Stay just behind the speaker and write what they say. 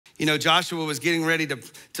Joshua was getting ready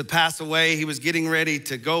to pass away. He was getting ready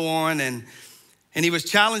to go on, and he was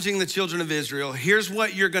challenging the children of Israel. Here's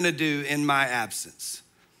what you're gonna do in my absence.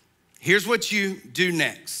 Here's what you do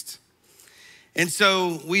next. And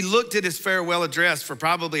so we looked at his farewell address for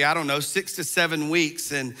probably, 6 to 7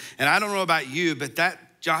 weeks. And I don't know about you, but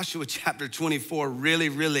that Joshua chapter 24 really,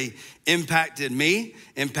 really impacted me,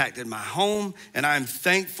 impacted my home. And I'm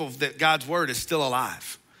thankful that God's word is still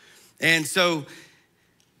alive. And so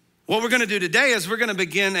what we're gonna do today is we're gonna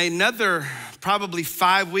begin another probably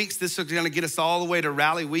 5 weeks. This is gonna get us all the way to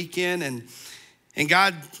Rally Weekend. And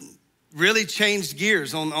God really changed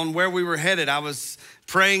gears on where we were headed. I was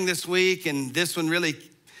praying this week, and this one really,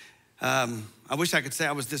 I wish I could say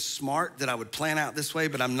I was this smart that I would plan out this way,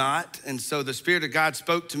 but I'm not. And so the Spirit of God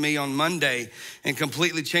spoke to me on Monday and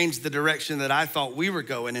completely changed the direction that I thought we were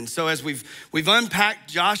going. And so as we've unpacked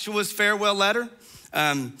Joshua's farewell letter,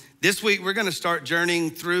 this week we're gonna start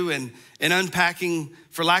journeying through and unpacking,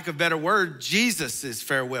 for lack of a better word, Jesus's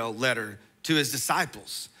farewell letter to his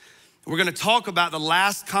disciples. We're gonna talk about the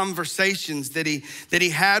last conversations that he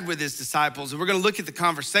had with his disciples. And we're gonna look at the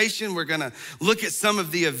conversation. We're gonna look at some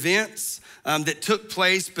of the events that took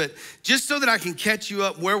place. But just so that I can catch you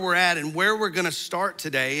up where we're at and where we're gonna start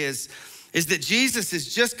today is that Jesus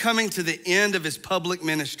is just coming to the end of his public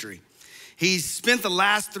ministry. He's spent the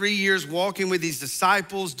last 3 years walking with these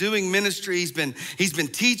disciples, doing ministry. He's been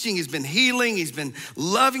teaching, he's been healing, he's been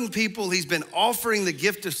loving people. He's been offering the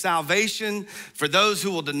gift of salvation for those who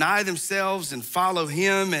will deny themselves and follow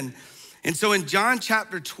him. And so in John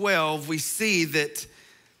chapter 12, we see that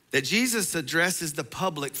Jesus addresses the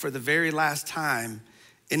public for the very last time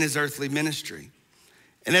in his earthly ministry.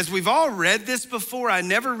 And as we've all read this before, I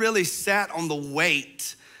never really sat on the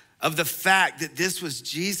weight of the fact that this was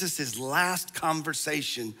Jesus's last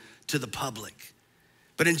conversation to the public.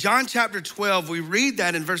 But in John chapter 12, we read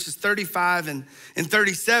that in verses 35 and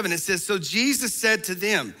 37, it says, "So Jesus said to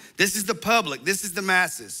them," this is the public, this is the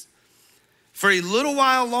masses, "For a little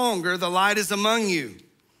while longer the light is among you.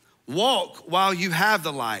 Walk while you have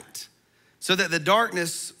the light, so that the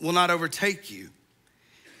darkness will not overtake you.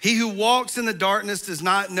 He who walks in the darkness does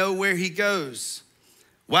not know where he goes.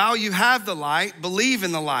 While you have the light, believe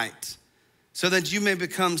in the light, so that you may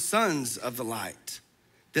become sons of the light."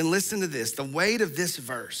 Then listen to this, the weight of this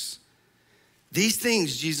verse. These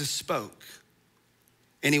things Jesus spoke,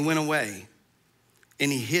 and he went away, and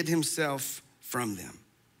he hid himself from them.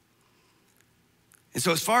 And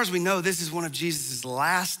so as far as we know, this is one of Jesus's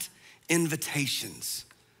last invitations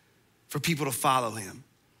for people to follow him,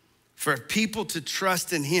 for people to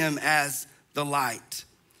trust in him as the light.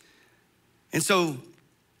 And so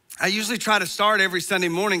I usually try to start every Sunday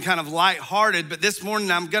morning kind of lighthearted, but this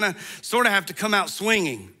morning I'm gonna sort of have to come out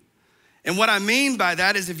swinging. And what I mean by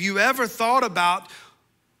that is, if you ever thought about,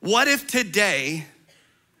 what if today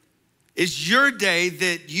is your day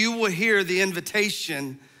that you will hear the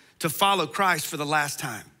invitation to follow Christ for the last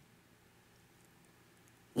time?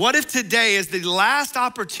 What if today is the last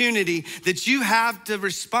opportunity that you have to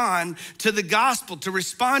respond to the gospel, to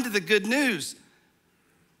respond to the good news?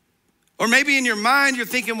 Or maybe in your mind, you're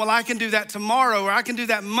thinking, well, I can do that tomorrow, or I can do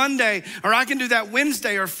that Monday, or I can do that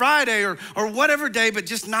Wednesday or Friday or whatever day, but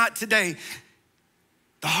just not today.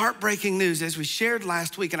 The heartbreaking news, as we shared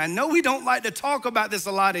last week, and I know we don't like to talk about this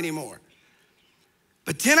a lot anymore,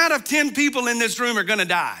 but 10 out of 10 people in this room are gonna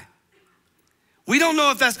die. We don't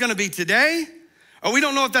know if that's gonna be today, or we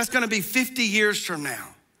don't know if that's gonna be 50 years from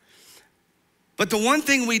now. But the one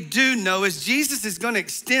thing we do know is Jesus is gonna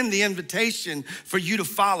extend the invitation for you to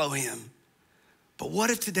follow him. But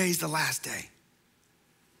what if today's the last day?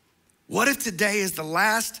 What if today is the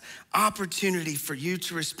last opportunity for you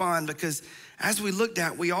to respond? Because as we looked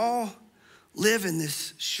at, we all live in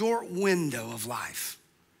this short window of life.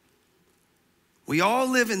 We all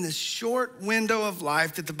live in this short window of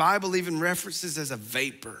life that the Bible even references as a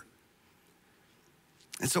vapor.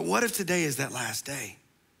 And so what if today is that last day?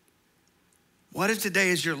 What if today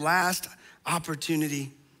is your last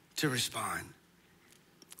opportunity to respond?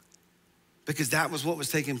 Because that was what was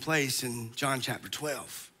taking place in John chapter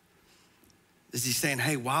 12. Is he saying,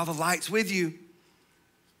 hey, while the light's with you,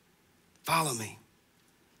 follow me.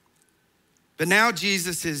 But now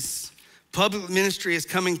Jesus' public ministry is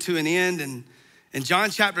coming to an end. And in John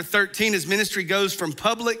chapter 13, his ministry goes from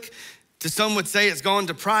public to, some would say, it's gone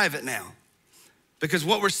to private now. Because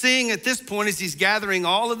what we're seeing at this point is he's gathering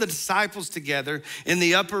all of the disciples together in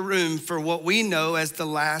the upper room for what we know as the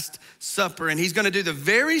Last Supper. And he's gonna do the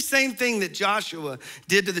very same thing that Joshua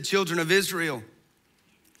did to the children of Israel.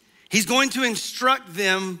 He's going to instruct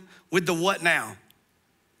them with the what now.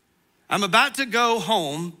 I'm about to go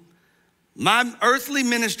home. My earthly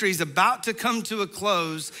ministry is about to come to a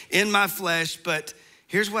close in my flesh, but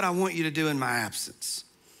here's what I want you to do in my absence.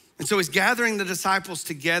 And so he's gathering the disciples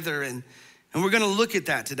together, and we're gonna look at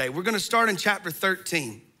that today. We're gonna start in chapter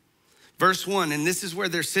 13, verse 1, and this is where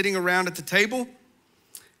they're sitting around at the table,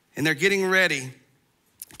 and they're getting ready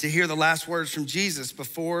to hear the last words from Jesus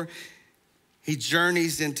before he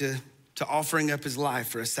journeys into offering up his life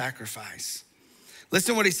for a sacrifice.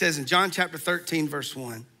 Listen to what he says in John chapter 13, verse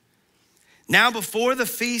 1. Now before the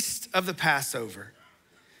feast of the Passover,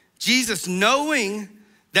 Jesus, knowing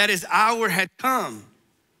that his hour had come,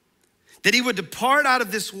 that he would depart out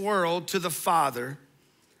of this world to the Father,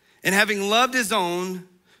 and having loved his own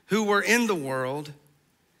who were in the world,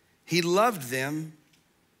 he loved them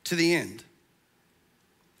to the end.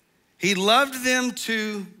 He loved them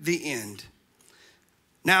to the end.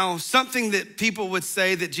 Now, something that people would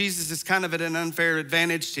say that Jesus is kind of at an unfair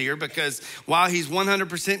advantage here, because while he's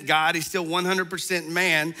 100% God, he's still 100%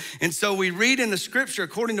 man. And so we read in the scripture,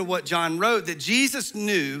 according to what John wrote, that Jesus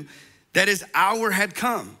knew that his hour had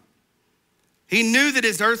come. He knew that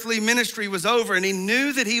his earthly ministry was over, and he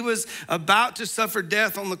knew that he was about to suffer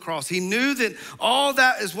death on the cross. He knew that all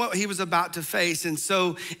that is what he was about to face. And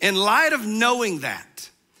so in light of knowing that,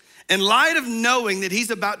 in light of knowing that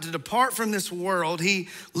he's about to depart from this world, he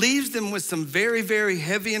leaves them with some very, very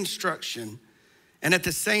heavy instruction. And at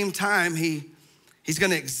the same time, he's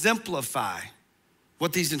gonna exemplify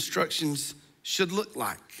what these instructions should look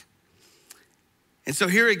like. And so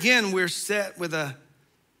here again, we're set with the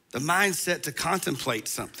mindset to contemplate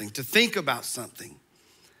something, to think about something.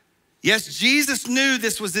 Yes, Jesus knew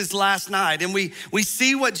this was his last night, and we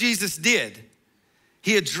see what Jesus did.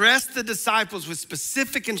 He addressed the disciples with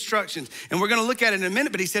specific instructions, and we're gonna look at it in a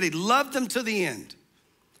minute, but he said he loved them to the end.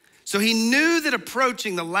 So he knew that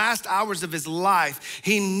approaching the last hours of his life,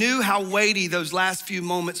 he knew how weighty those last few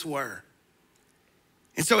moments were.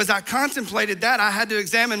 And so as I contemplated that, I had to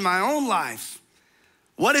examine my own life.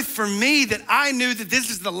 What if for me that I knew that this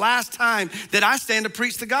is the last time that I stand to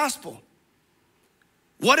preach the gospel?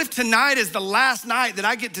 What if tonight is the last night that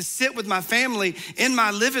I get to sit with my family in my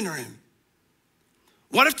living room?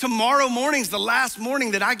 What if tomorrow morning's the last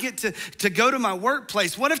morning that I get to go to my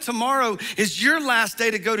workplace? What if tomorrow is your last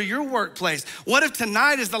day to go to your workplace? What if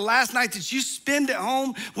tonight is the last night that you spend at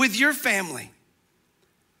home with your family?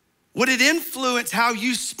 Would it influence how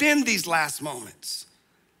you spend these last moments?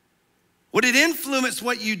 Would it influence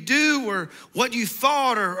what you do or what you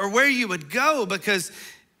thought or where you would go? Because,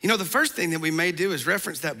 you know, the first thing that we may do is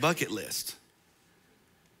reference that bucket list.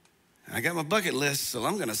 I got my bucket list, so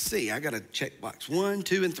I'm gonna see. I got to check box 1,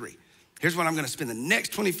 2, and 3. Here's what I'm gonna spend the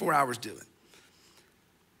next 24 hours doing.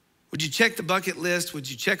 Would you check the bucket list? Would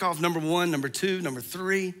you check off number 1, number 2, number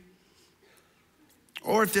 3?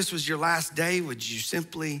 Or if this was your last day, would you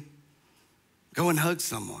simply go and hug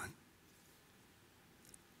someone?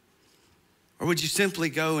 Or would you simply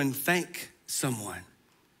go and thank someone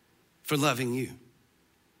for loving you?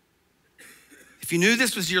 If you knew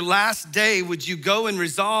this was your last day, would you go and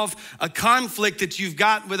resolve a conflict that you've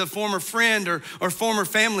got with a former friend or former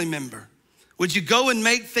family member? Would you go and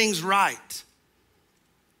make things right?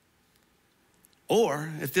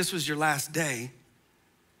 Or if this was your last day,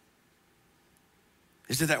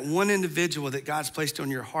 is there that one individual that God's placed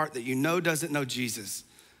on your heart that you know doesn't know Jesus?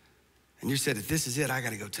 And you said, if this is it, I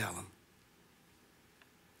gotta go tell him.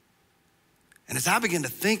 And as I began to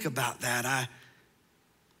think about that,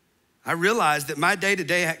 I realized that my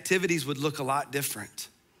day-to-day activities would look a lot different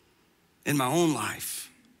in my own life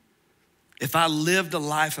if I lived a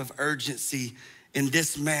life of urgency in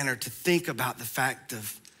this manner, to think about the fact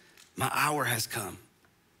of my hour has come.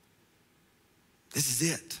 This is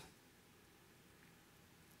it.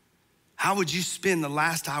 How would you spend the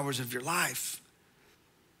last hours of your life?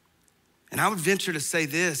 And I would venture to say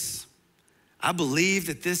this: I believe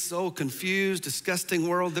that this so confused, disgusting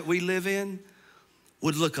world that we live in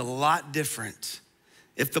would look a lot different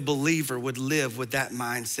if the believer would live with that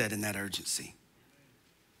mindset and that urgency.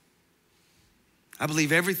 I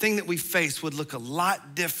believe everything that we face would look a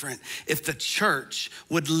lot different if the church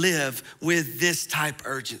would live with this type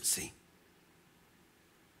urgency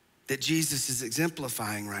that Jesus is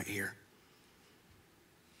exemplifying right here.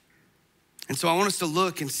 And so I want us to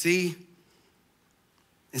look and see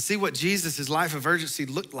what Jesus' life of urgency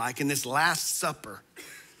looked like in this Last Supper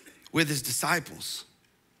with his disciples.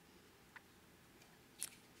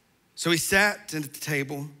 So he sat at the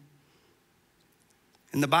table,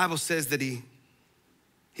 and the Bible says that he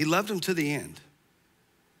loved them to the end.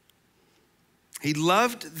 He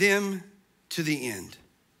loved them to the end.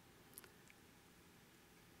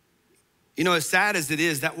 You know, as sad as it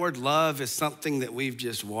is, that word love is something that we've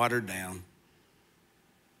just watered down.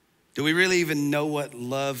 Do we really even know what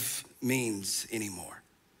love means anymore?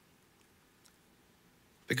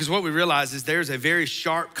 Because what we realize is there's a very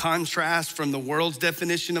sharp contrast from the world's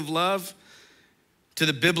definition of love to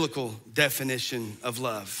the biblical definition of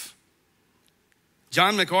love.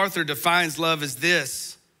 John MacArthur defines love as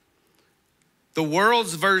this: the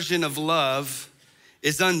world's version of love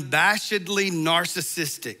is unabashedly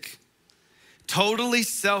narcissistic, totally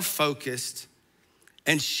self-focused,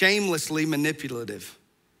 and shamelessly manipulative.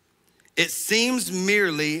 It seems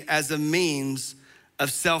merely as a means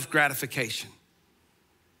of self-gratification.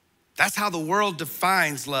 That's how the world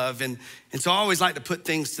defines love. And so I always like to put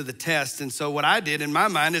things to the test. And so what I did in my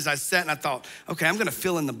mind is I sat and I thought, okay, I'm gonna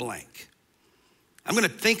fill in the blank. I'm gonna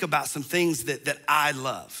think about some things that I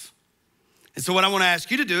love. And so what I wanna ask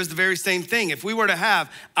you to do is the very same thing. If we were to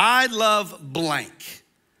have, I love blank,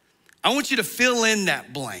 I want you to fill in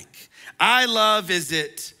that blank. I love, is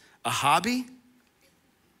it a hobby?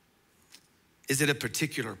 Is it a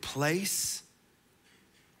particular place?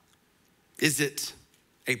 Is it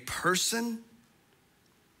a person?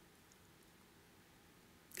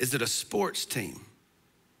 Is it a sports team?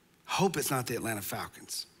 Hope it's not the Atlanta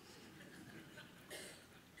Falcons.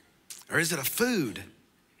 Or is it a food?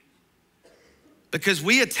 Because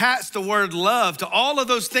we attach the word love to all of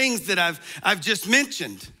those things that I've just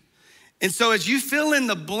mentioned. And so as you fill in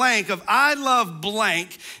the blank of I love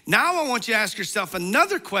blank, now I want you to ask yourself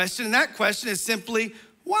another question, and that question is simply,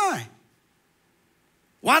 why?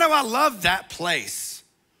 Why do I love that place?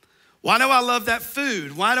 Why do I love that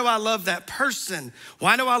food? Why do I love that person?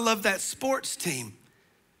 Why do I love that sports team?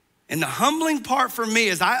 And the humbling part for me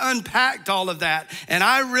is I unpacked all of that and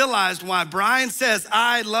I realized why Brian says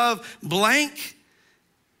I love blank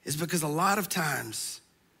is because a lot of times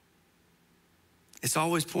it's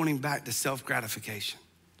always pointing back to self-gratification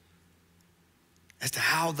as to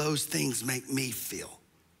how those things make me feel.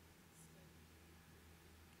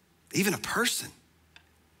 Even a person.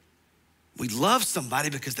 We love somebody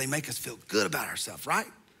because they make us feel good about ourselves, right?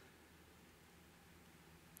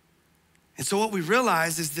 And so what we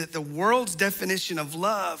realize is that the world's definition of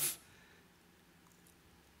love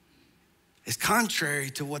is contrary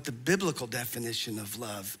to what the biblical definition of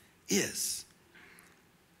love is.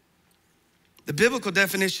 The biblical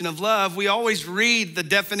definition of love, we always read the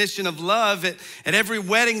definition of love at every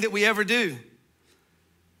wedding that we ever do.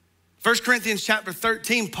 1 Corinthians chapter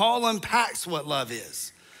 13, Paul unpacks what love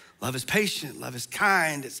is. Love is patient, love is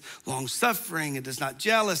kind, it's long-suffering, it is not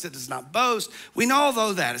jealous, it does not boast. We know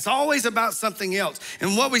all that. It's always about something else.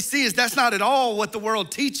 And what we see is that's not at all what the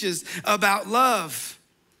world teaches about love.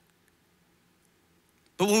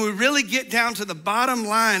 But when we really get down to the bottom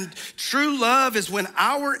line, true love is when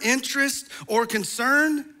our interest or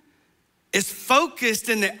concern is focused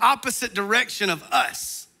in the opposite direction of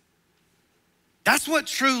us. That's what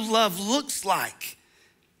true love looks like.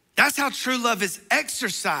 That's how true love is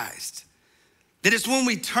exercised. That it's when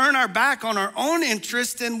we turn our back on our own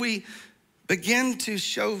interest and we begin to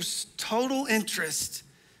show total interest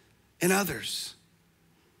in others.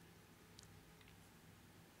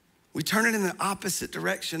 We turn it in the opposite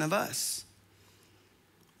direction of us.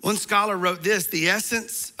 One scholar wrote this: the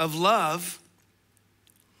essence of love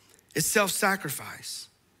is self-sacrifice.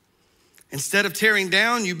 Instead of tearing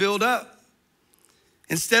down, you build up.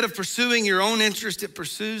 Instead of pursuing your own interest, it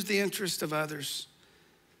pursues the interest of others.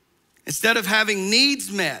 Instead of having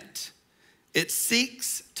needs met, it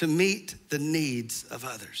seeks to meet the needs of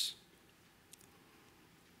others.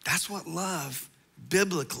 That's what love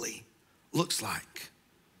biblically looks like.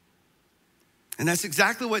 And that's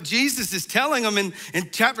exactly what Jesus is telling them in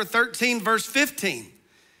chapter 13, verse 15.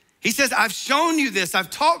 He says, I've shown you this.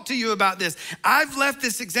 I've talked to you about this. I've left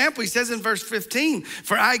this example. He says in verse 15,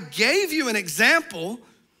 for I gave you an example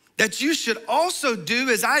that you should also do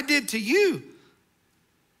as I did to you.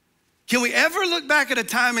 Can we ever look back at a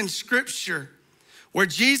time in Scripture where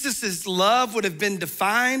Jesus' love would have been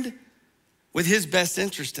defined with his best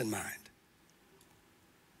interest in mind?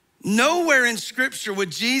 Nowhere in Scripture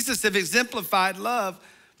would Jesus have exemplified love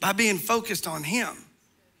by being focused on him.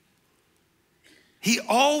 He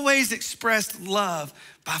always expressed love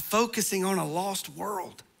by focusing on a lost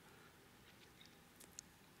world.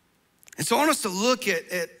 And so I want us to look at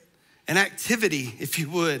an activity, if you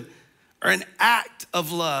would, or an act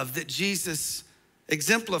of love that Jesus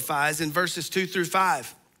exemplifies in verses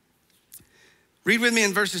 2-5. Read with me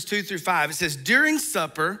in verses 2-5. It says, during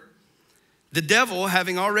supper, the devil,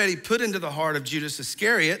 having already put into the heart of Judas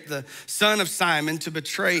Iscariot, the son of Simon, to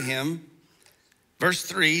betray him. Verse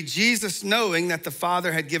 3, Jesus, knowing that the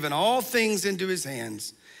Father had given all things into his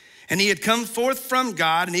hands, and he had come forth from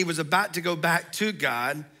God, and he was about to go back to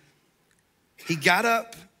God, he got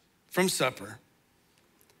up from supper,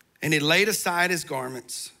 and he laid aside his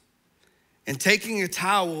garments, and taking a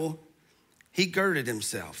towel, he girded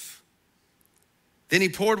himself. Then he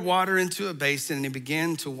poured water into a basin, and he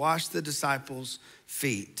began to wash the disciples'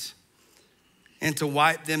 feet and to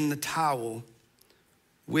wipe them the towel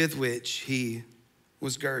with which he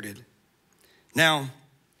was girded. Now,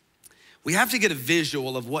 we have to get a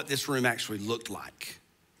visual of what this room actually looked like,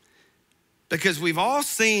 because we've all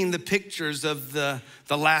seen the pictures of the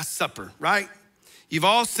Last Supper, right? You've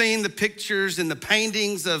all seen the pictures and the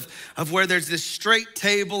paintings of where there's this straight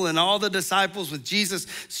table and all the disciples with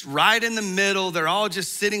Jesus right in the middle. They're all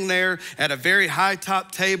just sitting there at a very high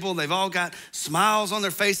top table. They've all got smiles on their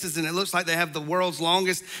faces, and it looks like they have the world's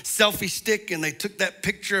longest selfie stick, and they took that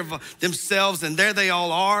picture of themselves, and there they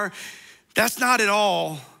all are. That's not at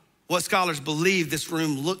all what scholars believe this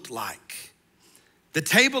room looked like. The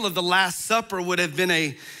table of the Last Supper would have been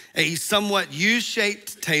a somewhat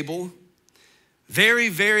U-shaped table, very,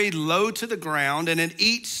 very low to the ground. And in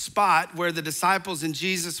each spot where the disciples and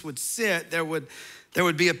Jesus would sit, there would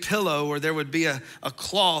be a pillow, or there would be a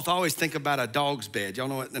cloth. I always think about a dog's bed. Y'all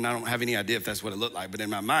know what? And I don't have any idea if that's what it looked like, but in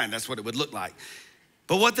my mind, that's what it would look like.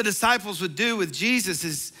 But what the disciples would do with Jesus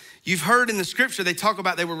is, you've heard in the scripture, they talk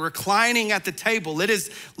about they were reclining at the table. It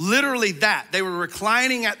is literally that. They were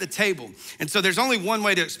reclining at the table. And so there's only one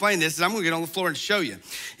way to explain this, is I'm gonna get on the floor and show you.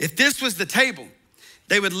 If this was the table,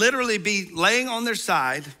 they would literally be laying on their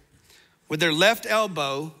side with their left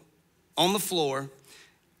elbow on the floor,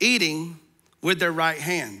 eating with their right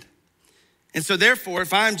hand. And so therefore,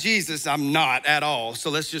 if I'm Jesus, I'm not at all. So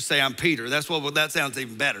let's just say I'm Peter. That sounds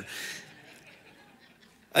even better.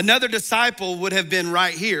 Another disciple would have been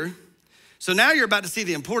right here. So now you're about to see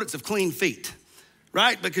the importance of clean feet,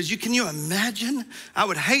 right? Because can you imagine? I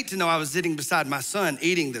would hate to know I was sitting beside my son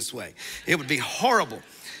eating this way. It would be horrible.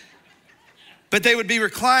 But they would be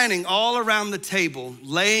reclining all around the table,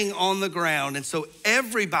 laying on the ground. And so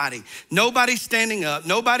everybody, nobody standing up,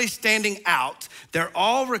 nobody standing out, they're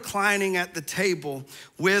all reclining at the table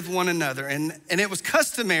with one another. And it was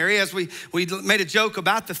customary, as we made a joke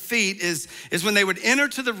about the feet, is when they would enter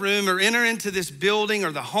to the room or enter into this building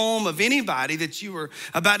or the home of anybody that you were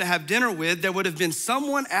about to have dinner with, there would have been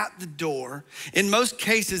someone at the door. In most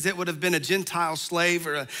cases, it would have been a Gentile slave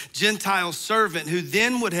or a Gentile servant who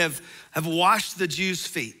then would have washed the Jews'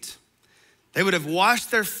 feet. They would have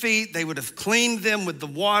washed their feet. They would have cleaned them with the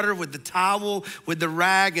water, with the towel, with the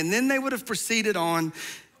rag, and then they would have proceeded on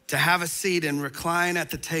to have a seat and recline at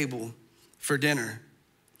the table for dinner.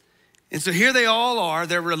 And so here they all are.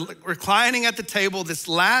 They're reclining at the table, this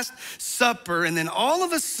Last Supper, and then all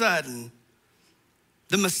of a sudden,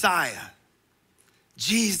 the Messiah,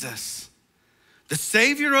 Jesus, the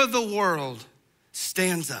Savior of the world,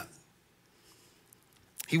 stands up.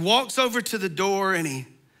 He walks over to the door, and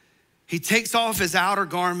he takes off his outer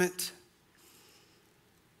garment.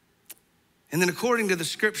 And then according to the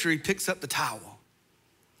scripture, he picks up the towel.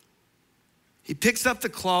 He picks up the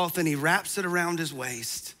cloth and he wraps it around his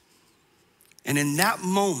waist. And in that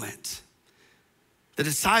moment, the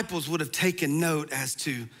disciples would have taken note as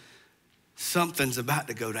to something's about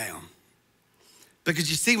to go down. Because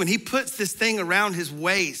you see, when he puts this thing around his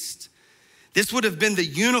waist, this would have been the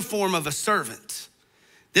uniform of a servant.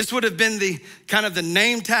 This would have been the kind of the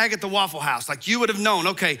name tag at the Waffle House. Like, you would have known,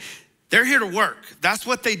 okay, they're here to work. That's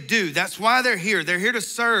what they do. That's why they're here. They're here to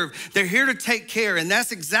serve. They're here to take care. And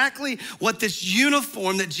that's exactly what this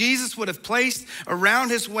uniform that Jesus would have placed around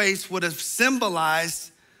his waist would have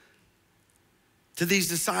symbolized to these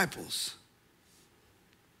disciples.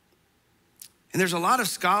 And there's a lot of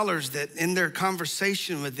scholars that in their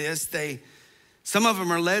conversation with this, some of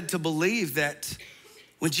them are led to believe that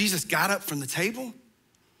when Jesus got up from the table,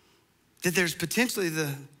 that there's potentially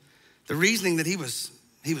the reasoning that he was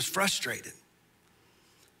frustrated.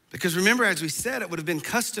 Because remember, as we said, it would have been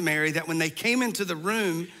customary that when they came into the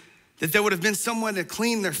room, that there would have been someone to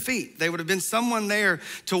clean their feet. There would have been someone there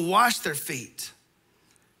to wash their feet.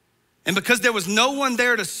 And because there was no one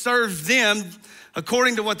there to serve them,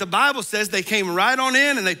 according to what the Bible says, they came right on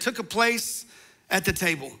in and they took a place at the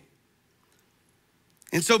table.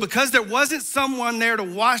 And so because there wasn't someone there to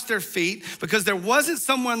wash their feet, because there wasn't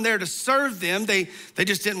someone there to serve them, they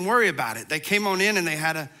just didn't worry about it. They came on in and they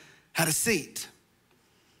had a seat.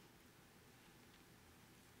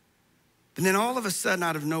 And then all of a sudden,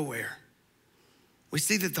 out of nowhere, we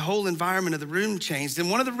see that the whole environment of the room changed.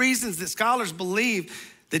 And one of the reasons that scholars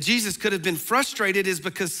believe that Jesus could have been frustrated is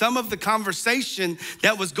because some of the conversation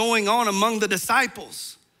that was going on among the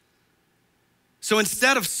disciples. So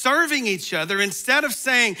instead of serving each other, instead of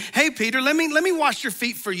saying, hey, Peter, let me wash your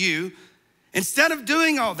feet for you, instead of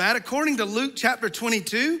doing all that, according to Luke chapter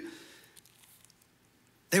 22,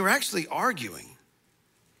 They were actually arguing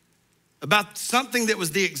about something that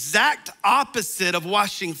was the exact opposite of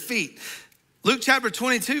washing feet. Luke chapter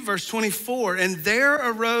 22, verse 24, and there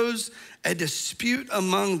arose a dispute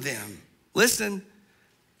among them. Listen,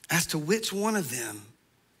 as to which one of them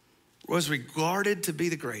was regarded to be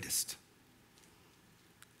the greatest.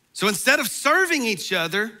 So instead of serving each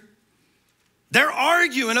other, they're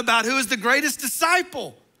arguing about who is the greatest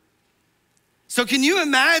disciple. So can you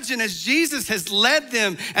imagine, as Jesus has led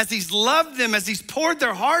them, as he's loved them, as he's poured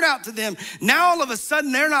their heart out to them, now all of a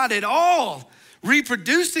sudden they're not at all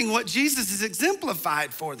reproducing what Jesus has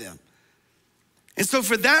exemplified for them. And so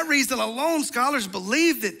for that reason alone, scholars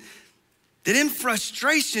believe that in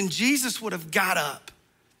frustration, Jesus would have got up.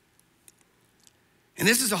 And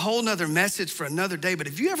this is a whole nother message for another day, but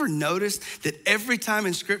have you ever noticed that every time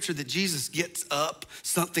in Scripture that Jesus gets up,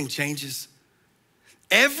 something changes?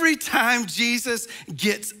 Every time Jesus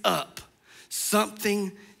gets up,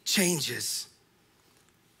 something changes.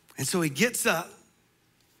 And so he gets up,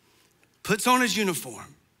 puts on his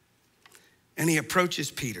uniform, and he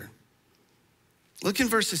approaches Peter. Look in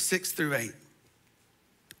verses 6 through 8.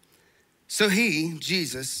 So he,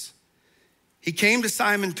 Jesus, he came to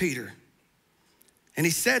Simon Peter, and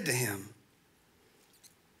he said to him,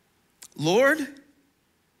 Lord,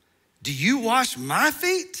 do you wash my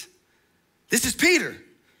feet? This is Peter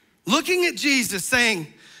looking at Jesus saying,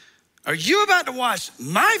 are you about to wash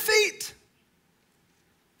my feet?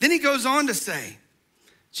 Then he goes on to say,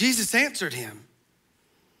 Jesus answered him,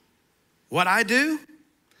 what I do,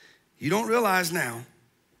 you don't realize now,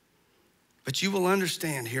 but you will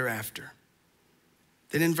understand hereafter.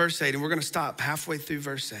 Then in verse 8, and we're going to stop halfway through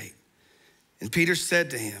verse 8. And Peter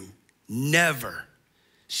said to him, never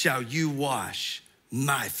shall you wash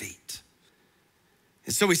my feet.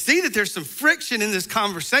 And so we see that there's some friction in this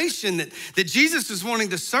conversation that Jesus is wanting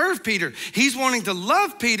to serve Peter. He's wanting to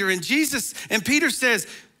love Peter, and Peter says,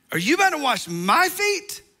 are you about to wash my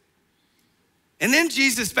feet? And then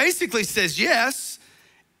Jesus basically says, yes.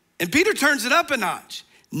 And Peter turns it up a notch.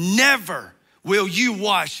 Never will you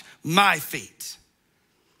wash my feet.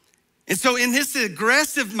 And so in this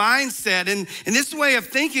aggressive mindset and in this way of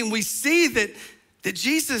thinking, we see that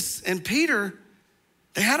Jesus and Peter,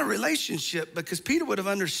 they had a relationship because Peter would have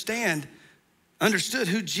understood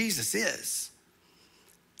who Jesus is.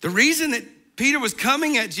 The reason that Peter was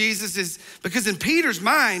coming at Jesus is because in Peter's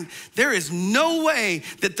mind, there is no way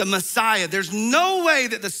that the Messiah, there's no way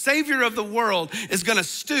that the Savior of the world is gonna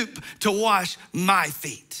stoop to wash my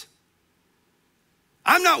feet.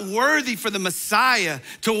 I'm not worthy for the Messiah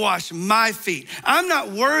to wash my feet. I'm not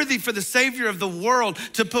worthy for the Savior of the world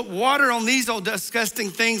to put water on these old disgusting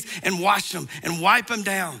things and wash them and wipe them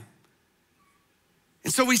down.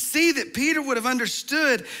 And so we see that Peter would have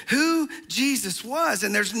understood who Jesus was,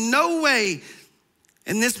 and there's no way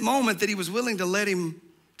in this moment that he was willing to let him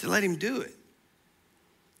do it.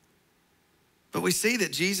 But we see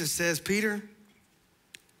that Jesus says, Peter,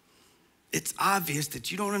 it's obvious that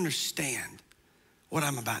you don't understand what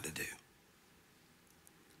I'm about to do.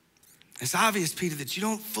 It's obvious, Peter, that you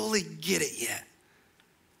don't fully get it yet.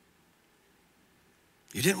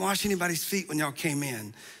 You didn't wash anybody's feet when y'all came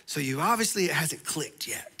in, so it hasn't clicked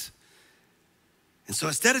yet. And so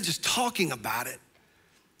instead of just talking about it,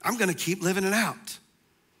 I'm gonna keep living it out.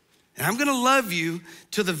 And I'm gonna love you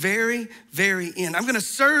till the very, very end. I'm gonna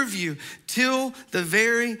serve you till the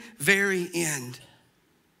very, very end.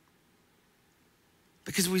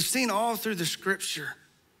 Because we've seen all through the scripture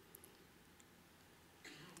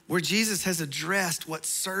where Jesus has addressed what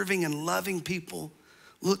serving and loving people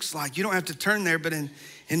looks like. You don't have to turn there, but in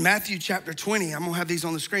Matthew chapter 20, I'm gonna have these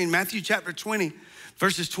on the screen. Matthew chapter 20,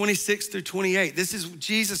 verses 26 through 28. This is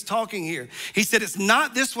Jesus talking here. He said, it's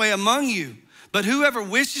not this way among you, but whoever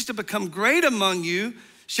wishes to become great among you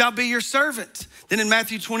shall be your servant. Then in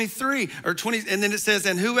Matthew 23, and then it says,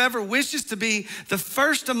 and whoever wishes to be the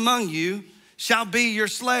first among you shall be your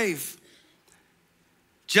slave.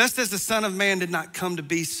 Just as the Son of Man did not come to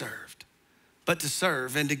be served, but to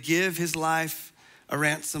serve and to give his life a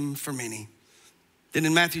ransom for many. Then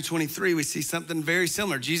in Matthew 23, we see something very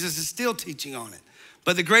similar. Jesus is still teaching on it.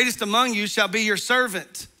 But the greatest among you shall be your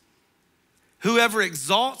servant. Whoever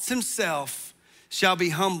exalts himself shall be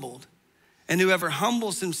humbled, and whoever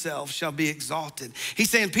humbles himself shall be exalted. He's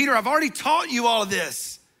saying, Peter, I've already taught you all of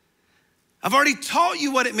this. I've already taught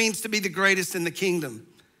you what it means to be the greatest in the kingdom.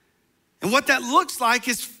 And what that looks like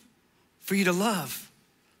is for you to love,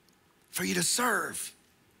 for you to serve.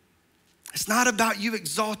 It's not about you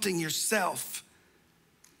exalting yourself,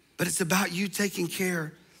 but it's about you taking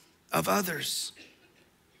care of others.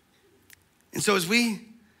 And so as we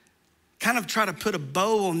kind of try to put a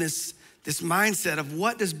bow on this this mindset of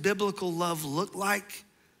what does biblical love look like?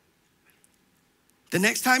 The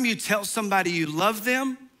next time you tell somebody you love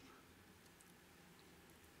them,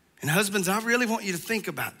 and husbands, I really want you to think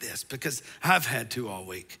about this because I've had to all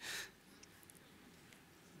week.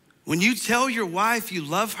 When you tell your wife you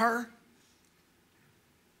love her,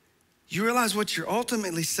 you realize what you're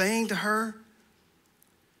ultimately saying to her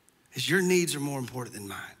is your needs are more important than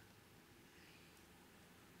mine.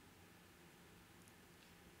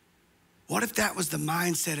 What if that was the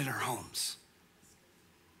mindset in our homes?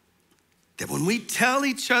 That when we tell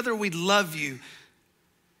each other we love you,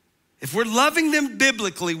 if we're loving them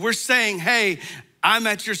biblically, we're saying, hey, I'm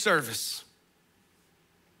at your service.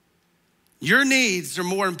 Your needs are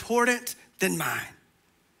more important than mine.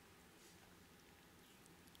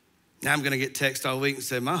 Now I'm gonna get text all week and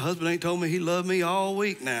say, my husband ain't told me he loved me all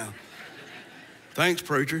week now. Thanks,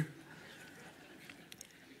 preacher.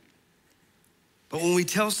 But when we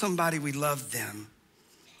tell somebody we love them,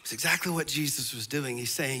 it's exactly what Jesus was doing. He's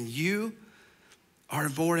saying, you are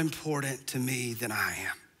more important to me than I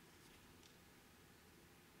am.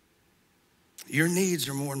 Your needs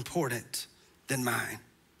are more important than mine.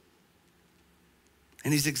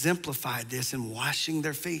 And he's exemplified this in washing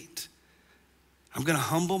their feet. I'm gonna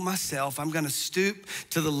humble myself. I'm gonna stoop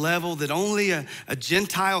to the level that only a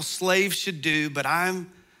Gentile slave should do, but I'm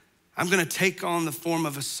gonna take on the form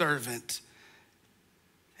of a servant.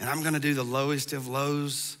 And I'm gonna do the lowest of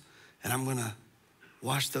lows, and I'm gonna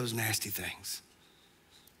wash those nasty things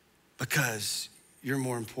because you're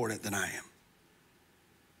more important than I am.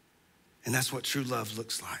 And that's what true love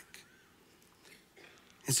looks like.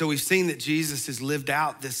 And so we've seen that Jesus has lived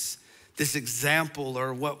out this example,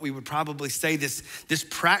 or what we would probably say this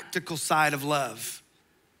practical side of love.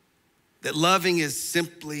 That loving is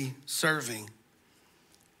simply serving.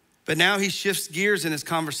 But now he shifts gears in his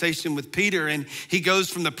conversation with Peter, and he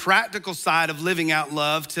goes from the practical side of living out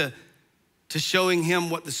love to showing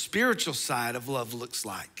him what the spiritual side of love looks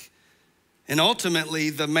like. And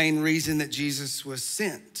ultimately, the main reason that Jesus was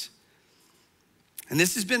sent. And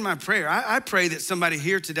this has been my prayer. I pray that somebody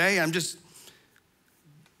here today, I'm just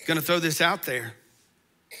gonna throw this out there.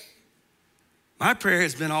 My prayer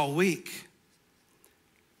has been all week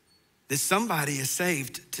that somebody is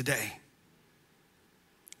saved today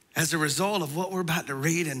as a result of what we're about to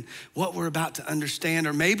read and what we're about to understand.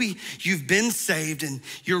 Or maybe you've been saved and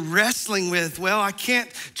you're wrestling with, well, I can't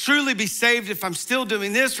truly be saved if I'm still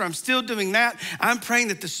doing this or I'm still doing that. I'm praying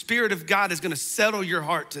that the Spirit of God is gonna settle your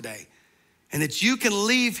heart today, and that you can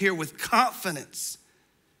leave here with confidence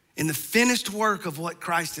in the finished work of what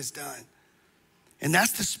Christ has done. And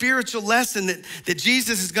that's the spiritual lesson that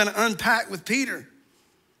Jesus is gonna unpack with Peter.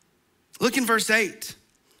 Look in verse 8,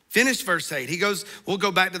 finish verse 8. He goes, we'll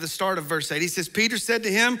go back to the start of verse 8. He says, Peter said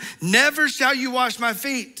to him, never shall you wash my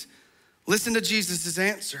feet. Listen to Jesus'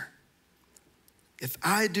 answer. If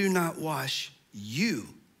I do not wash you,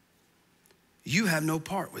 you have no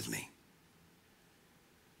part with me.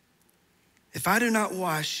 If I do not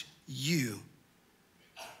wash you,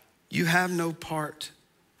 you have no part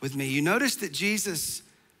with me. You notice that Jesus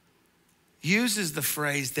uses the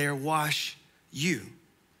phrase there, wash you.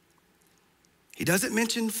 He doesn't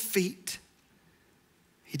mention feet.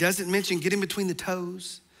 He doesn't mention getting between the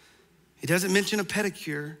toes. He doesn't mention a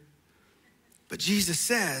pedicure. But Jesus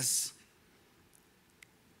says,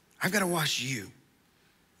 I've got to wash you.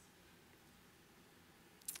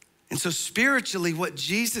 And so spiritually, what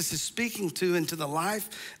Jesus is speaking to into the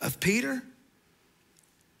life of Peter,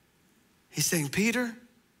 he's saying, Peter,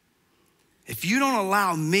 if you don't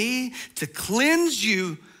allow me to cleanse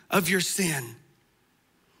you of your sin,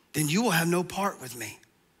 then you will have no part with me.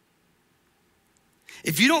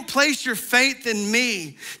 If you don't place your faith in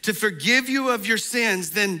me to forgive you of your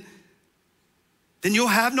sins, then you'll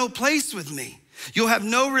have no place with me. You'll have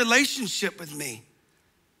no relationship with me.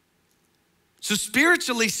 So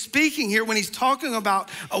spiritually speaking here, when he's talking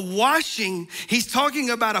about a washing, he's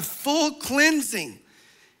talking about a full cleansing.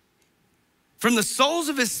 From the soles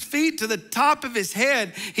of his feet to the top of his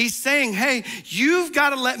head, he's saying, hey, you've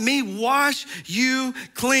got to let me wash you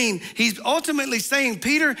clean. He's ultimately saying,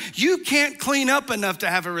 Peter, you can't clean up enough to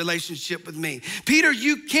have a relationship with me. Peter,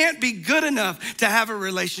 you can't be good enough to have a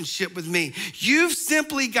relationship with me. You've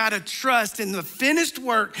simply got to trust in the finished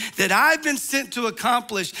work that I've been sent to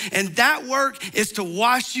accomplish, and that work is to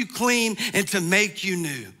wash you clean and to make you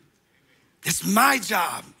new. It's my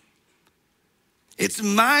job. It's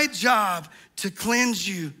my job to cleanse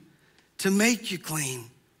you, to make you clean.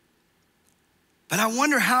 But I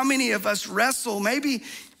wonder how many of us wrestle, maybe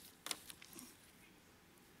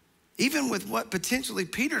even with what potentially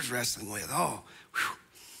Peter's wrestling with. Oh, whew,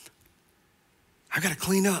 I gotta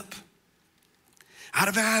clean up. I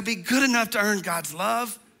don't know how to be good enough to earn God's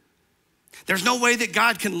love. There's no way that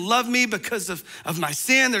God can love me because of my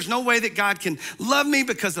sin. There's no way that God can love me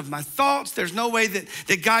because of my thoughts. There's no way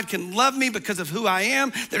that God can love me because of who I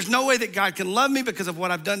am. There's no way that God can love me because of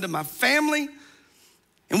what I've done to my family.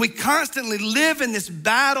 And we constantly live in this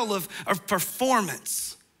battle of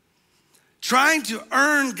performance, trying to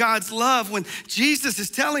earn God's love, when Jesus is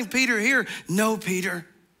telling Peter here, no, Peter,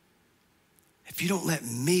 if you don't let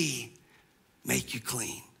me make you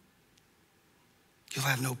clean, you'll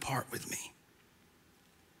have no part with me.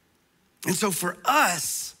 And so for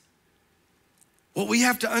us, what we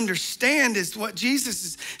have to understand is what Jesus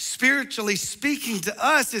is spiritually speaking to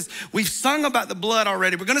us is, we've sung about the blood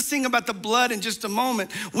already. We're gonna sing about the blood in just a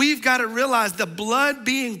moment. We've got to realize the blood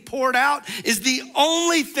being poured out is the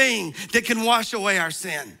only thing that can wash away our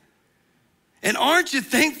sin. And aren't you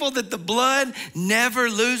thankful that the blood never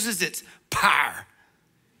loses its power?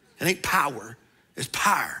 It ain't power, it's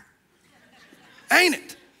power. Ain't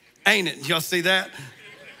it? Ain't it? Y'all see that?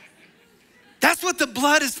 That's what the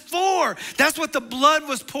blood is for. That's what the blood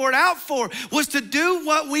was poured out for, was to do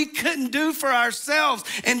what we couldn't do for ourselves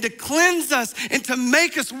and to cleanse us and to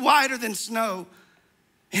make us whiter than snow.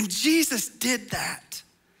 And Jesus did that.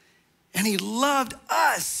 And he loved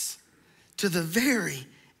us to the very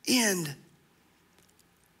end.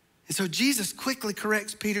 And so Jesus quickly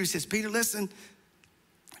corrects Peter. He says, Peter, listen,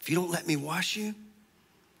 if you don't let me wash you,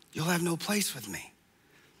 you'll have no place with me.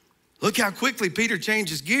 Look how quickly Peter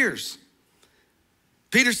changes gears.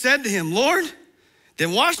 Peter said to him, Lord,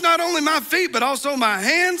 then wash not only my feet, but also my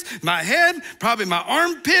hands, my head, probably my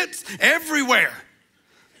armpits, everywhere.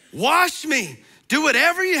 Wash me. Do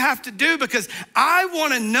whatever you have to do, because I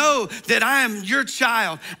want to know that I am your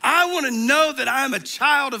child. I want to know that I am a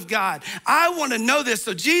child of God. I want to know this.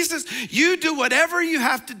 So Jesus, you do whatever you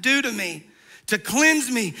have to do to me, to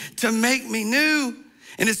cleanse me, to make me new.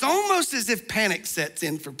 And it's almost as if panic sets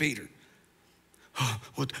in for Peter. Oh,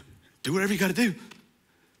 well, do whatever you got to do,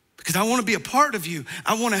 because I want to be a part of you.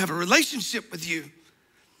 I want to have a relationship with you.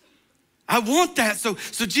 I want that. So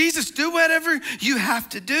Jesus, do whatever you have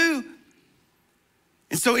to do.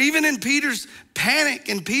 And so even in Peter's panic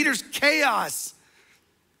and Peter's chaos,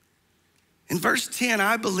 in verse 10,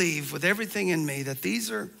 I believe with everything in me that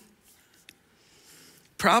these are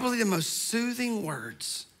probably the most soothing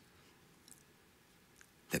words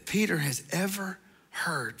that Peter has ever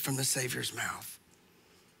heard from the Savior's mouth.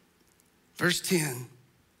 Verse 10,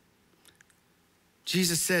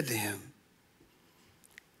 Jesus said to him,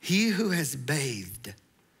 he who has bathed,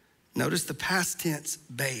 notice the past tense,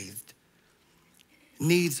 bathed,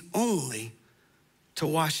 needs only to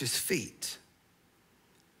wash his feet,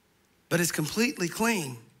 but is completely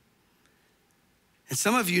clean. And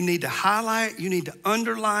some of you need to highlight, you need to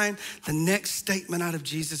underline the next statement out of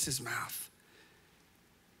Jesus' mouth.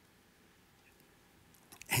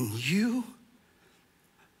 And you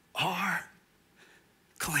are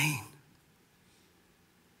clean.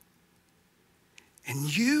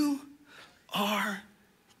 And you are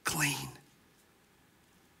clean.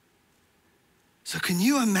 So can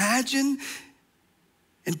you imagine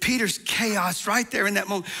in Peter's chaos right there in that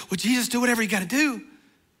moment, well, Jesus, do whatever you got to do.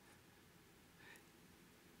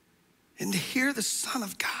 And to hear the Son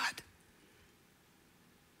of God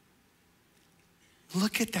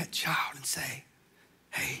look at that child and say,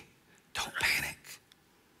 hey, don't panic.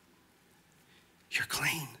 You're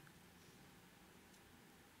clean.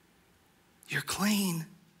 You're clean.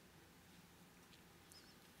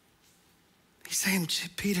 He's saying,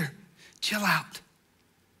 Peter, chill out.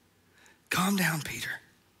 Calm down, Peter.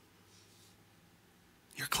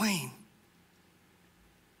 You're clean.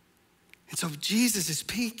 And so Jesus is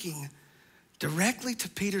speaking directly to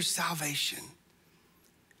Peter's salvation.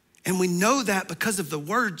 And we know that because of the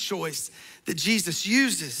word choice that Jesus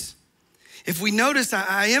uses. If we notice,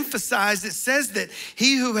 I emphasize, it says that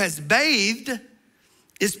he who has bathed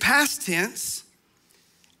is past tense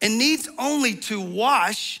and needs only to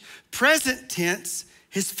wash, present tense,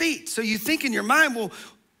 his feet. So you think in your mind, well,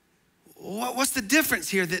 what's the difference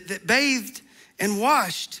here that bathed and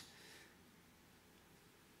washed?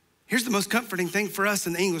 Here's the most comforting thing for us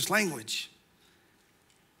in the English language.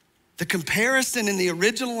 The comparison in the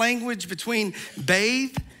original language between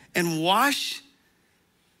bathe and wash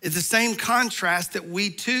is the same contrast that we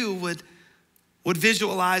too would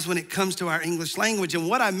visualize when it comes to our English language. And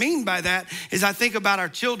what I mean by that is I think about our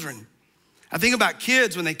children. I think about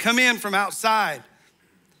kids when they come in from outside.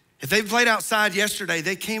 If they played outside yesterday,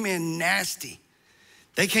 they came in nasty.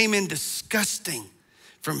 They came in disgusting,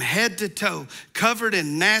 from head to toe, covered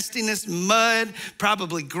in nastiness, mud,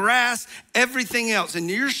 probably grass, everything else. And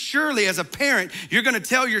you're surely, as a parent, you're gonna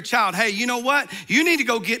tell your child, hey, you know what? You need to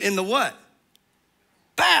go get in the what?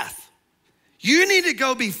 Bath. You need to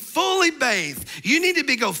go be fully bathed. You need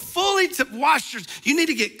to go fully to wash your, you need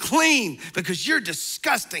to get clean because you're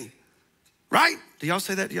disgusting, right? Do y'all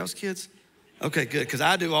say that to y'all's kids? Okay, good, because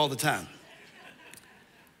I do all the time.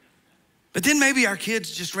 But then maybe our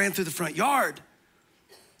kids just ran through the front yard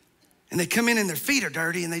and they come in and their feet are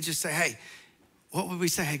dirty and they just say, hey, what would we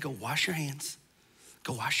say? Hey, go wash your hands.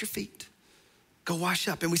 Go wash your feet. Go wash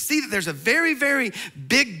up. And we see that there's a very, very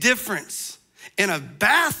big difference in a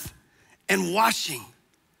bath and washing.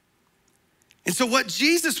 And so what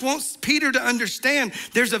Jesus wants Peter to understand,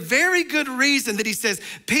 there's a very good reason that he says,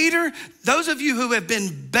 Peter, those of you who have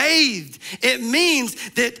been bathed, it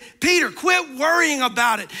means that, Peter, quit worrying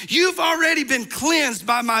about it. You've already been cleansed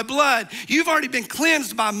by my blood. You've already been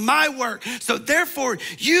cleansed by my work. So therefore,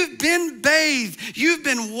 you've been bathed. You've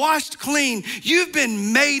been washed clean. You've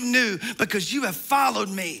been made new because you have followed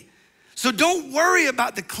me. So don't worry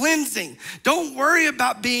about the cleansing. Don't worry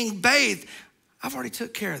about being bathed. I've already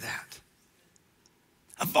took care of that.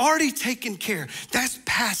 I've already taken care. That's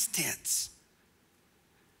past tense.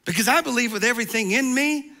 Because I believe with everything in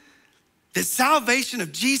me that salvation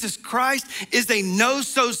of Jesus Christ is a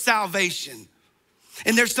no-so salvation.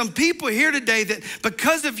 And there's some people here today that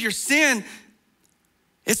because of your sin,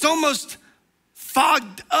 it's almost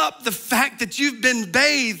fogged up the fact that you've been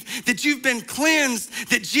bathed, that you've been cleansed,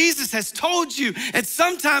 that Jesus has told you at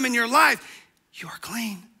some time in your life, you are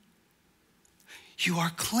clean. You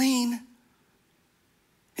are clean.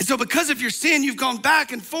 And so because of your sin, you've gone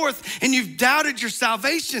back and forth and you've doubted your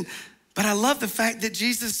salvation. But I love the fact that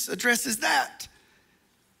Jesus addresses that.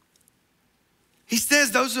 He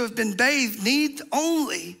says those who have been bathed need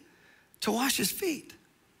only to wash his feet.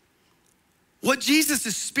 What Jesus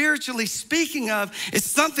is spiritually speaking of is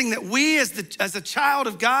something that we as a child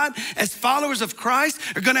of God, as followers of Christ,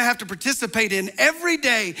 are gonna have to participate in every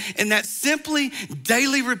day, and that's simply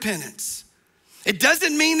daily repentance. It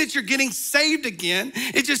doesn't mean that you're getting saved again.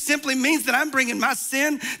 It just simply means that I'm bringing my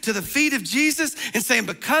sin to the feet of Jesus and saying,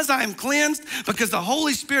 because I am cleansed, because the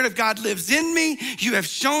Holy Spirit of God lives in me, you have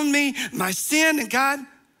shown me my sin, and God,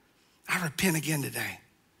 I repent again today.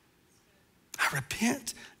 I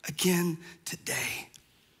repent again today.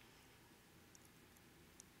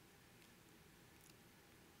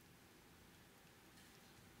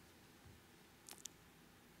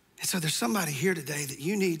 And so there's somebody here today that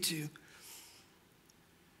you need to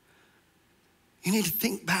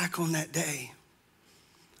think back on that day.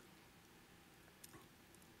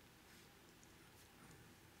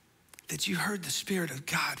 That you heard the Spirit of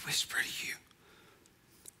God whisper to you,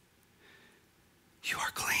 you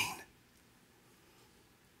are clean.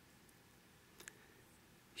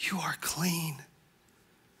 You are clean.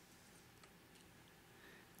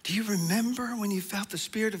 Do you remember when you felt the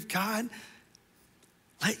Spirit of God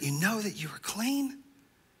let you know that you were clean?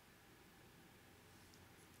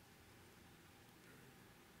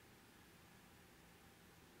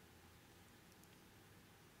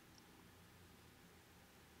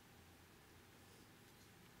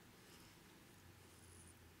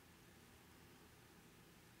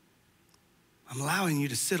 I'm allowing you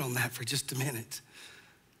to sit on that for just a minute.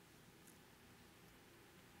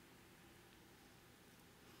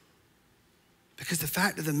 Because the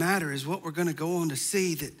fact of the matter is what we're gonna go on to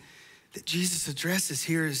see that Jesus addresses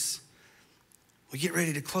here as we get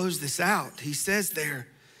ready to close this out. He says there,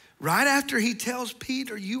 right after he tells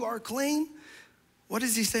Peter, you are clean, what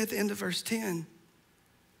does he say at the end of verse 10?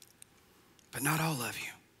 But not all of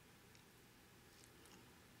you.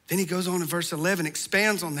 Then he goes on in verse 11,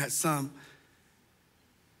 expands on that some.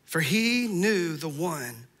 For he knew the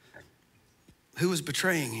one who was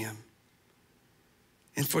betraying him.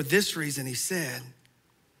 And for this reason, he said,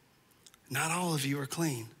 not all of you are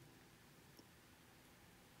clean.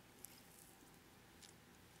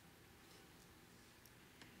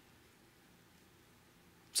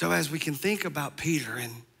 So as we can think about Peter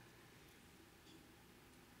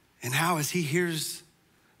and how as he hears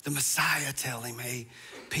the Messiah tell him, hey,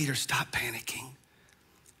 Peter, stop panicking.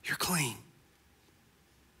 You're clean.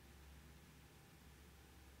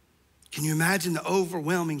 Can you imagine the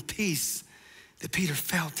overwhelming peace that Peter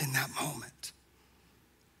felt in that moment?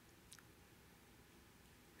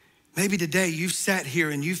 Maybe today you've sat here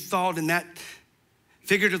and you've thought in that,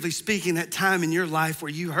 figuratively speaking, that time in your life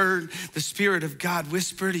where you heard the Spirit of God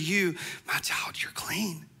whisper to you, my child, you're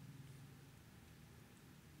clean.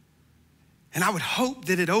 And I would hope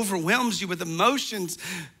that it overwhelms you with emotions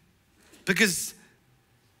because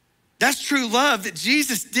That's true love, that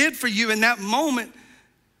Jesus did for you in that moment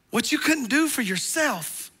what you couldn't do for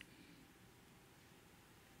yourself.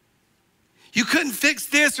 You couldn't fix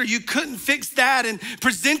this or you couldn't fix that and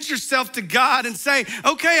present yourself to God and say,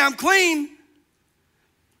 okay, I'm clean.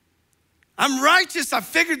 I'm righteous. I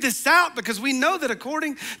figured this out, because we know that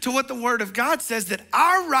according to what the Word of God says, that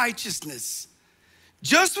our righteousness,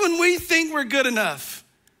 just when we think we're good enough,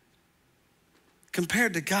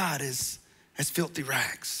 compared to God is as filthy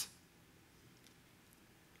rags.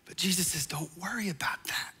 But Jesus says, don't worry about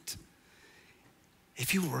that.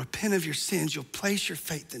 If you will repent of your sins, you'll place your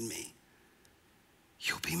faith in me,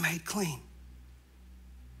 you'll be made clean.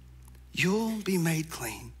 You'll be made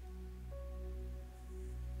clean.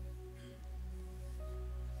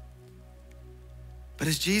 But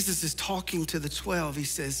as Jesus is talking to the 12, he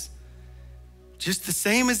says, just the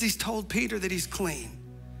same as he's told Peter that he's clean,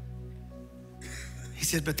 he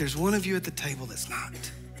said, but there's one of you at the table that's not.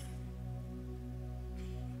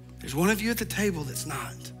 There's one of you at the table that's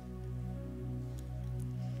not.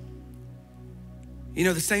 You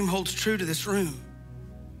know, the same holds true to this room.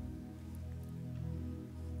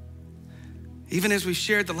 Even as we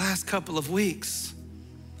shared the last couple of weeks,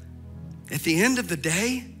 at the end of the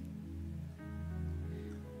day,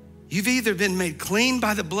 you've either been made clean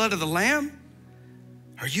by the blood of the Lamb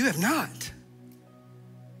or you have not.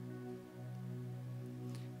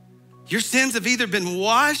 Your sins have either been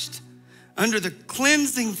washed under the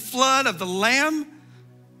cleansing flood of the Lamb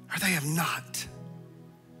or they have not.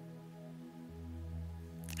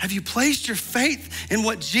 Have you placed your faith in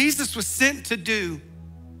what Jesus was sent to do?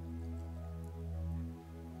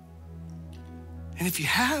 And if you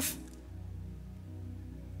have,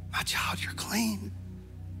 my child, you're clean.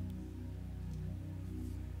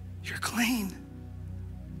 You're clean.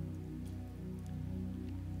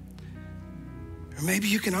 Or maybe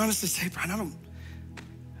you can honestly say, Brian, I don't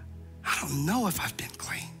know if I've been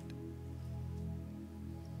clean.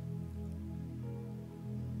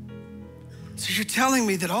 So you're telling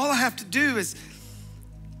me that all I have to do is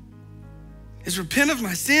repent of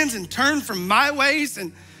my sins and turn from my ways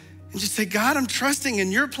and just say, God, I'm trusting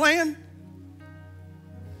in your plan.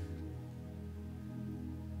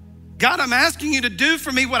 God, I'm asking you to do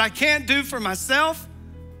for me what I can't do for myself.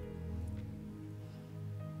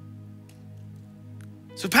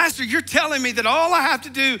 So Pastor, you're telling me that all I have to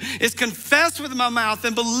do is confess with my mouth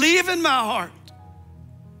and believe in my heart.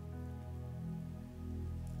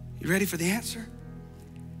 You ready for the answer?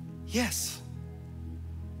 Yes.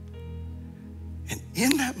 And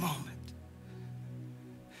in that moment,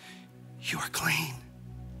 you are clean.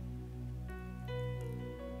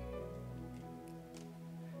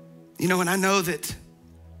 You know, and I know that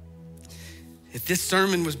if this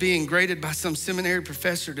sermon was being graded by some seminary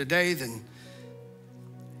professor today, then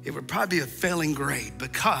it would probably be a failing grade,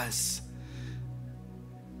 because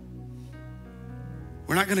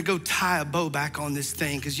we're not gonna go tie a bow back on this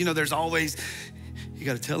thing, because you know there's always, you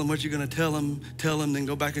gotta tell them what you're gonna tell them, then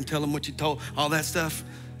go back and tell them what you told, all that stuff.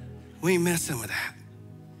 We ain't messing with that.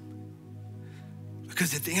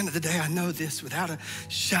 Because at the end of the day, I know this without a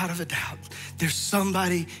shadow of a doubt. There's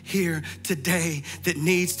somebody here today that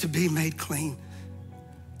needs to be made clean.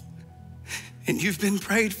 And you've been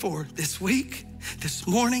prayed for this week, this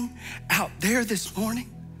morning, out there this morning.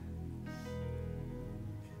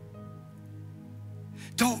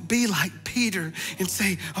 Don't be like Peter and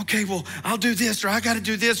say, okay, well, I'll do this, or I gotta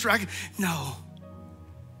do this, or no.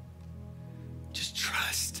 Just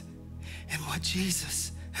trust in what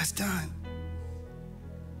Jesus has done.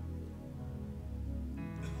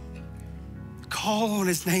 Call on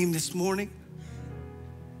his name this morning.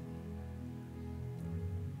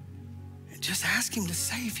 And just ask him to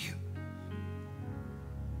save you.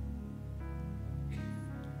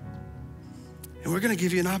 And we're gonna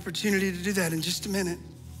give you an opportunity to do that in just a minute.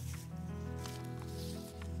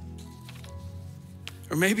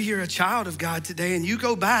 Or maybe you're a child of God today and you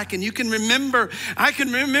go back and you can remember, I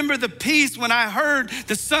can remember the peace when I heard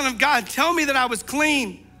the Son of God tell me that I was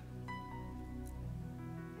clean.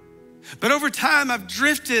 But over time, I've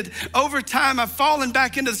drifted. Over time, I've fallen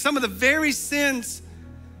back into some of the very sins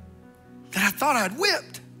that I thought I'd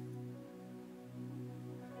whipped.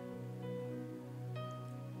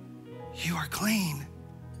 You are clean.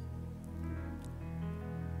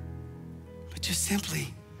 But just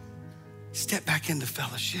simply step back into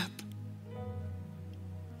fellowship.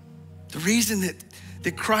 The reason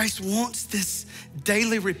that Christ wants this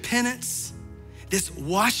daily repentance, this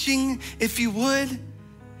washing, if you would,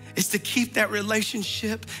 is to keep that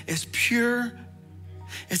relationship as pure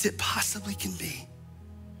as it possibly can be.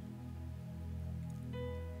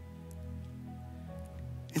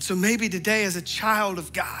 And so maybe today, as a child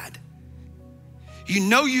of God, You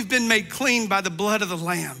know you've been made clean by the blood of the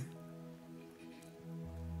Lamb.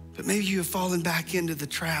 But maybe you have fallen back into the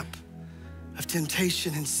trap of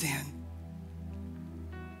temptation and sin.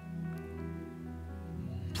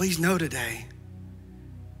 Please know today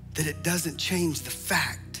that it doesn't change the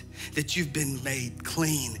fact that you've been made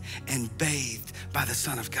clean and bathed by the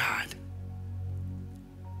Son of God.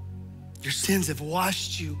 Your sins have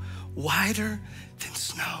washed you whiter than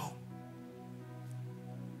snow.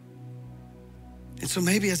 And so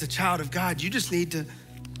maybe as a child of God, you just need to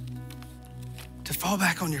fall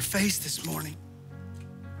back on your face this morning.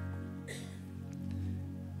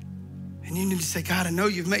 And you need to say, God, I know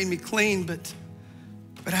you've made me clean, but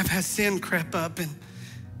I've had sin creep up. And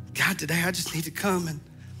God, today I just need to come and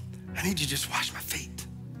I need you to just wash my feet.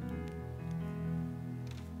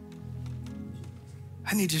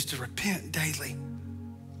 I need just to repent daily